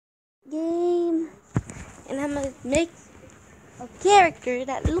and I'm gonna make a character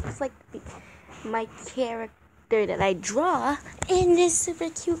that looks like my character that I draw in this super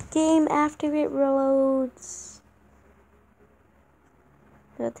cute game after it loads.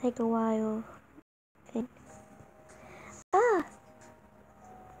 It'll take a while, I think.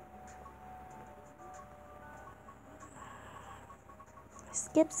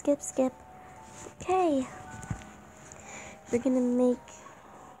 Skip. Okay. We're gonna make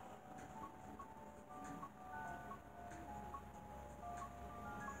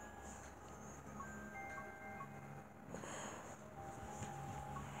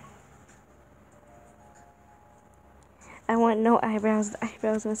I want no eyebrows. The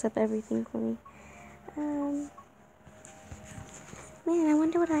eyebrows mess up everything for me. Man, I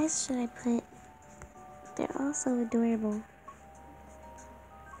wonder what eyes should I put. They're all so adorable.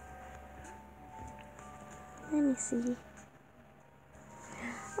 Let me see.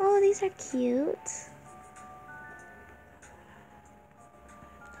 Oh, these are cute.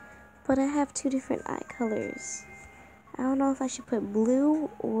 But I have two different eye colors. I don't know if I should put blue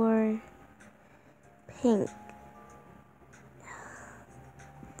or pink.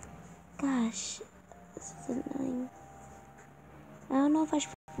 Gosh, this is annoying. I don't know if I should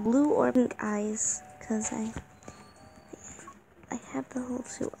put blue or pink eyes, because I have the whole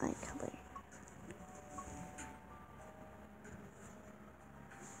two eye color.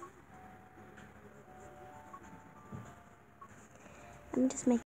 I'm just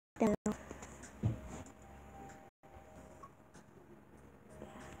making that.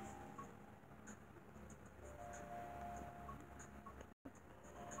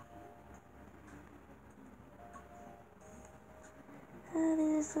 Oh,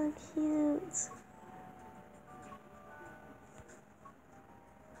 these are so cute.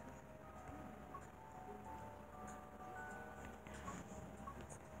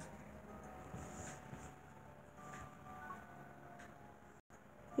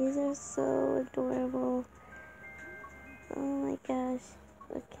 These are so adorable. Oh my gosh.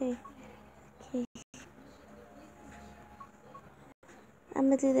 Okay. I'm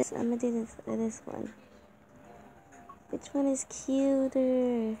gonna do this one. Which one is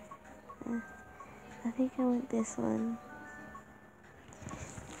cuter? I think I want this one.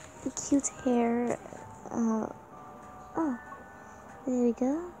 The cute hair. Oh, there we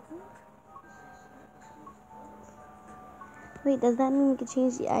go. Wait, does that mean we could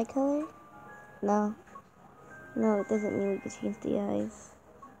change the eye color? No, it doesn't mean we could change the eyes.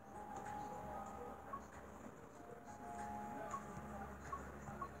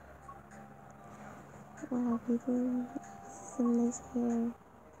 Wow, people, some nice hair.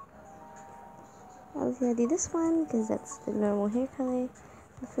 I was gonna do this one because that's the normal hair color.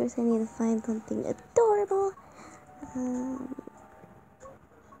 But first, I need to find something adorable.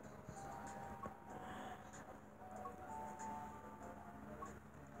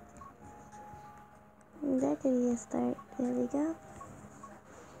 That could be a start. There we go.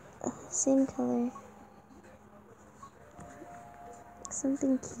 Same color.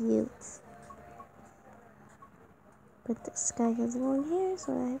 Something cute. But this guy has long hair,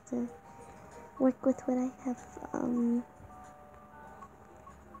 so I have to work with what I have.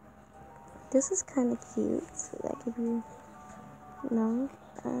 This is kind of cute. So that could be long.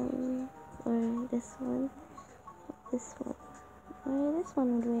 Or this one. Or this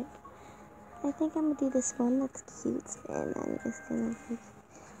one would work. I think I'm gonna do this one. That's cute, and I'm just gonna put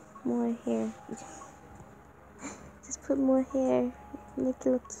more hair. Just put more hair. Make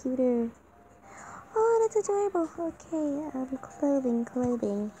it look cuter. Oh, that's adorable. Okay,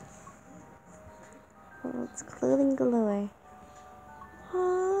 clothing. Oh, it's clothing galore.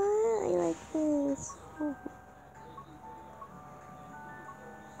 Oh, I like this. Oh.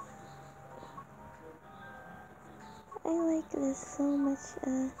 I like this so much.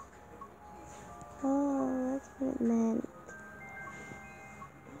 Oh, that's what it meant.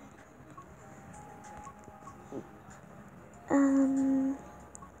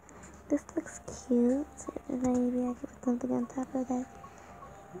 This looks cute. Maybe I could put something on top of that.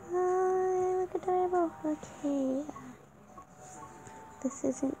 Oh, they look adorable. Okay. This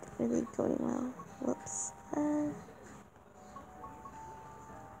isn't really going well. Whoops. Oh,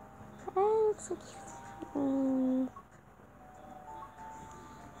 it's so cute.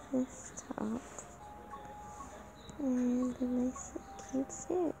 This top. And a nice cute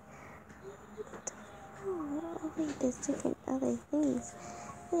skirt. Oh wait, there's different other things.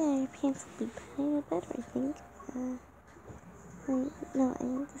 Yeah, your pants will be kind of better, I think. No, I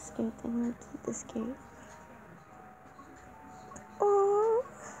want the skirt. I want to keep the skirt. Oh,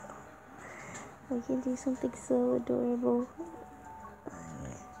 we can do something so adorable.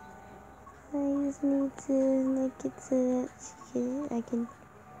 I just need to make it so that I can.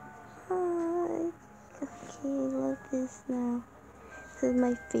 Okay, love this now. This is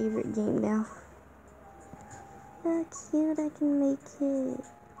my favorite game now. How cute I can make it.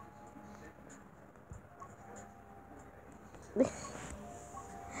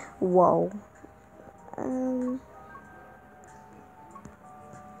 Whoa.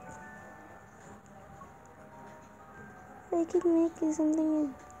 I can make it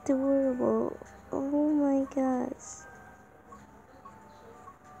something adorable. Oh my gosh.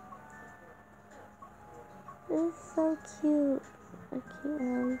 This is so cute.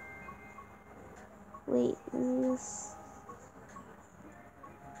 Okay, wait, let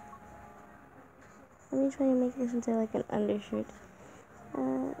me try to make this into like an undershirt.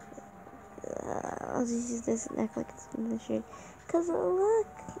 I'll just use this and act like it's an undershirt. Cause look!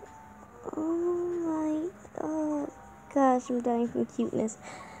 Oh gosh, I'm dying from cuteness.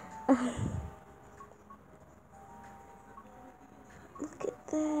 Look at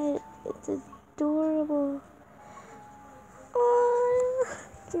that. It's adorable. Oh, I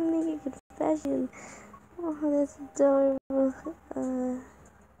can make a confession. Oh, that's adorable. Oh,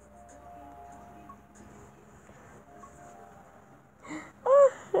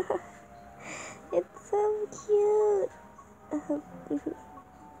 it's so cute.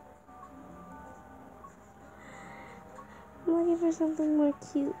 I'm looking for something more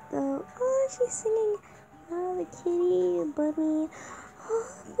cute though. Oh, she's singing. Oh, the kitty, the bunny. Oh,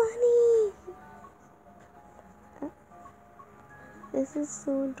 bunny. This is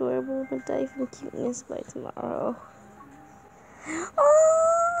so adorable. I'm gonna die from cuteness by tomorrow.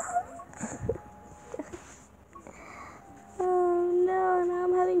 Oh! Oh no, now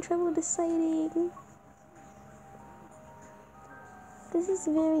I'm having trouble deciding. This is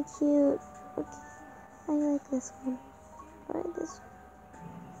very cute. Okay, I like this one. I like this one.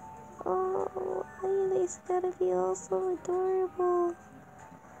 Oh, why these gotta be all so adorable?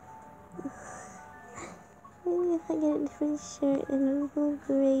 Maybe if I get a different shirt, it'll go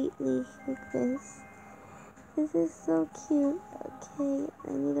greatly like this. This is so cute. Okay, I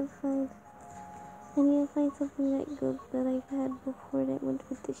need to find something that good that I've had before that went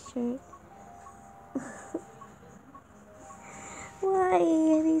with the shirt. Why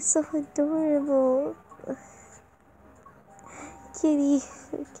are they so adorable? Kitty.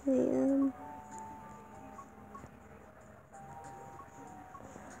 Okay,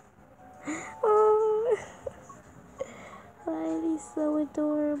 Oh, why are they so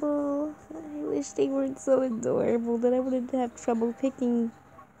adorable? I wish they weren't so adorable, then I wouldn't have trouble picking.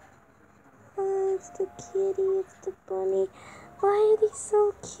 Oh, it's the kitty, it's the bunny. Why are they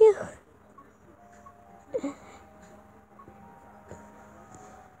so cute?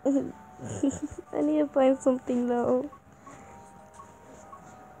 I need to find something though.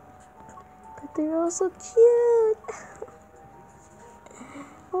 But they're all so cute.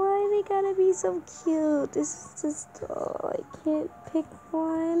 Why they gotta be so cute? This is just, oh, I can't pick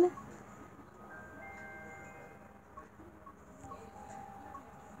one.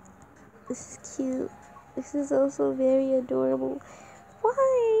 This is cute. This is also very adorable.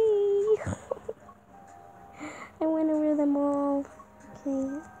 Why? I want to wear them all.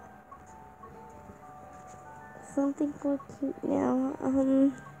 Okay. Something more cute now.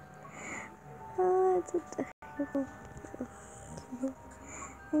 It's adorable. Okay.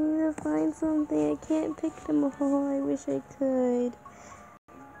 I need to find something. I can't pick them all. I wish I could.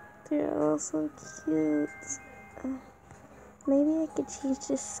 They're all so cute. Maybe I could change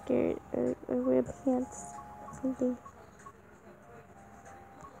this skirt or wear pants. Something.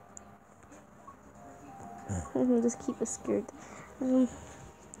 Just keep a skirt.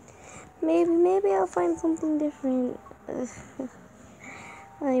 Maybe I'll find something different.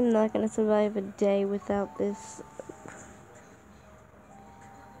 I'm not gonna survive a day without this.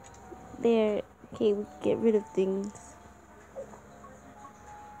 There. Okay, we get rid of things.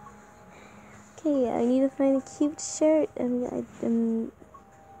 Okay, I need to find a cute shirt. I'm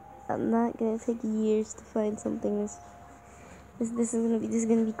not gonna take years to find something. This is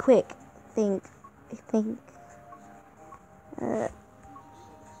gonna be quick. I think.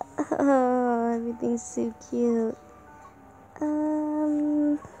 Oh, everything's so cute.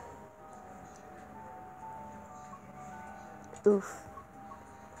 Oof.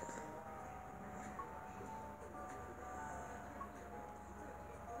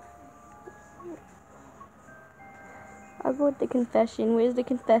 I'll go with the confession. Where's the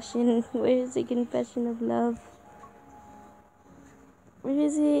confession? Where's the confession of love? Where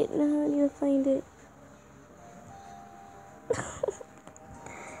is it? No, I need to find it.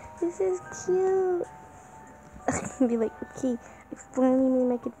 This is cute. Be like, okay, finally made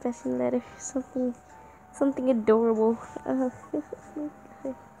my confession letter. Something adorable.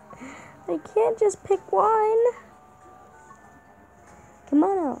 I can't just pick one. Come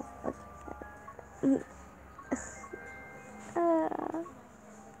on out. Okay.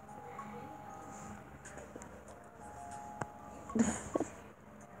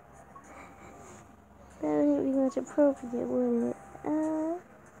 That wouldn't be much appropriate, would it? I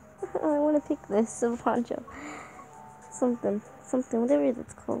want to pick this, a poncho. Something, whatever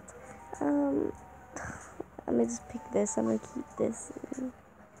that's called. I'm gonna just pick this. I'm gonna keep this.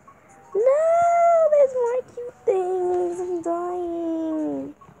 No, there's more cute things. I'm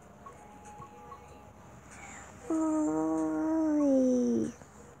dying. Oh,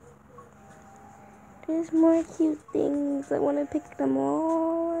 there's more cute things. I want to pick them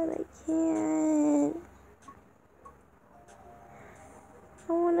all, and I can't.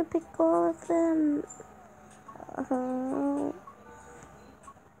 I want to pick all of them.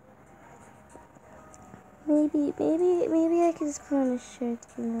 Maybe I could just put on a shirt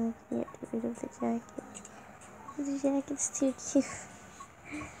and I can't get rid of the jacket. The jacket's too cute.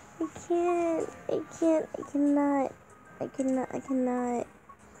 I cannot.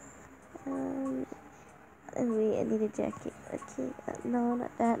 Wait, I need a jacket. Okay, no,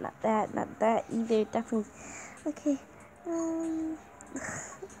 not that either. Definitely. Okay,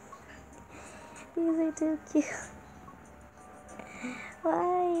 these are too cute.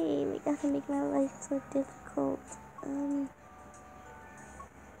 Why? They gotta make my life so difficult.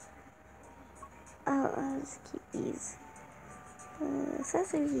 I'll just keep these.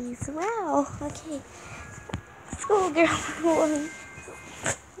 Accessories. Wow. Okay. Schoolgirl 1.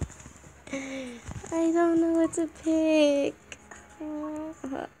 I don't know what to pick.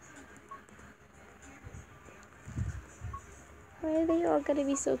 Why are they all gonna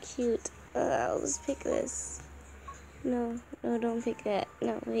be so cute? I'll just pick this. No, don't pick that.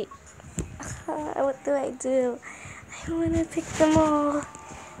 No, wait. What do? I wanna pick them all.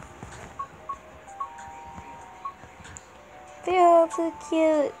 They're all too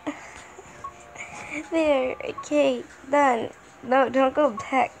cute. There, okay, done. No, don't go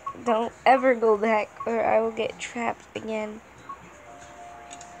back. Don't ever go back, or I will get trapped again.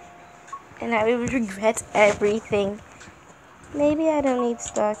 And I will regret everything. Maybe I don't need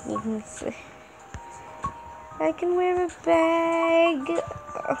stockings. I can wear a bag.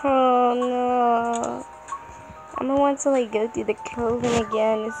 Oh no. I'm gonna want to go through the clothing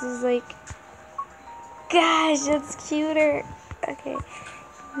again. This is gosh, that's cuter. Okay.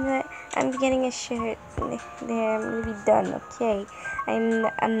 I'm getting a shirt. There, I'm gonna be done. Okay. I'm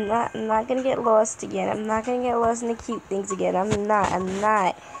not gonna get lost again. I'm not gonna get lost in the cute things again. I'm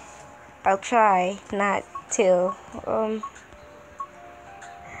not. I'll try not to. Oh,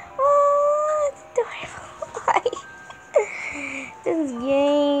 it's adorable. This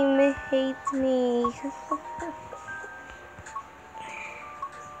game hates me.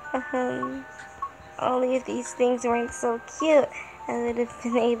 Only if these things weren't so cute, I would have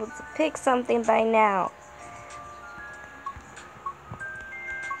been able to pick something by now.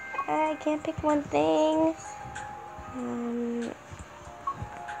 I can't pick one thing.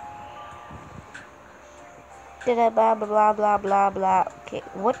 Did I blah blah blah blah blah? Okay,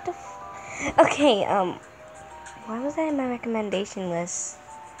 what the? Okay, why was that in my recommendation list?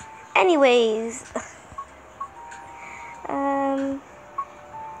 Anyways,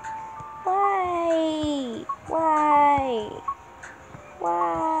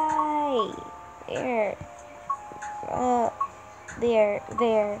 why?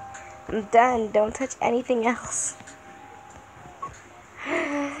 There. I'm done. Don't touch anything else.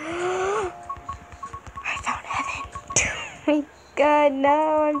 I found heaven. Oh my god,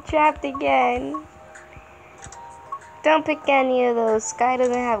 no, I'm trapped again. Don't pick any of those. Sky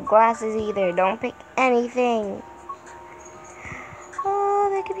doesn't have glasses either. Don't pick anything. Oh,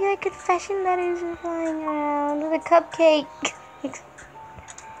 there could be confession letters flying around with a cupcake.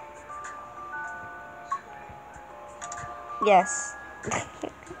 Yes.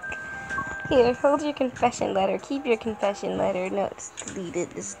 Here, hold your confession letter. Keep your confession letter. No, just delete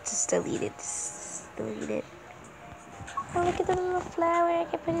it. Just delete it. Just delete it. Oh, look at the little flower. I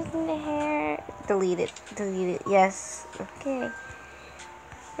can put it in the hair. Delete it. Yes. Okay.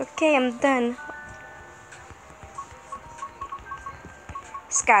 Okay, I'm done.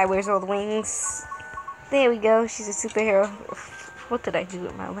 Sky wears all the wings. There we go. She's a superhero. What did I do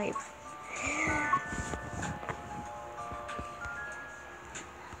with my life?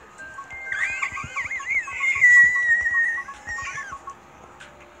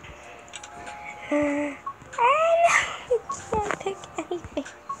 I can't pick anything.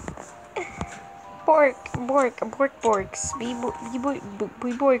 Bork, Borks. Be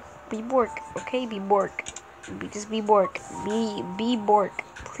Bork. Okay, be Bork. Just be Bork. Be Bork.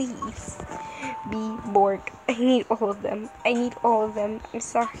 Please. Be Bork. I need all of them. I'm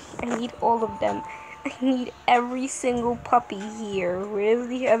sorry. I need all of them. I need every single puppy here. Where's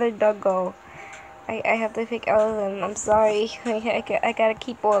the other doggo? I have to pick all of them. I'm sorry. I gotta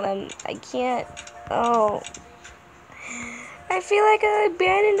keep all of them. I can't. Oh. I feel like I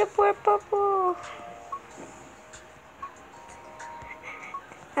abandoned the poor puppo.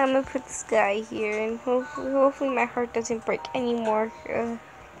 I'm gonna put this guy here, and hopefully my heart doesn't break anymore.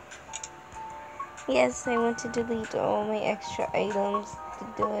 Yes, I want to delete all my extra items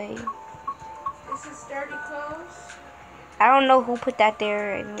today. This is dirty clothes? I don't know who put that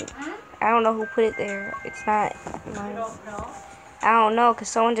there. I don't know who put it there. It's not mine. You don't know? I don't know, because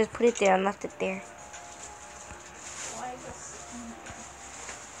someone just put it there and left it there. Why this?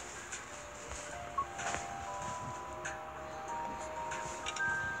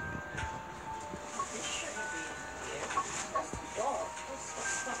 This shouldn't be here. That's the dog. That's the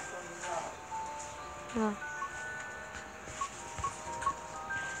stuff from the dog. Oh.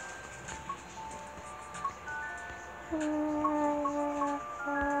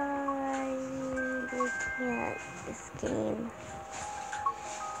 I can't. This game.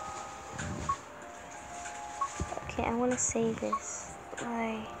 Okay, I want to save this.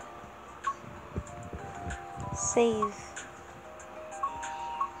 Why? Save.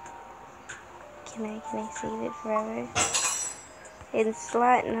 Can I save it forever? In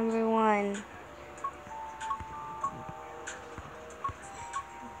slot number 1.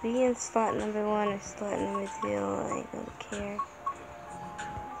 Be in slot number 1 or slot number 2. I don't care.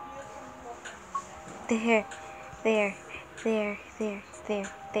 There.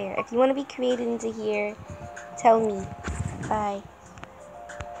 If you want to be created into here, tell me. Bye.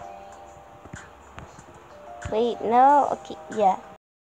 Wait, no? Okay, yeah.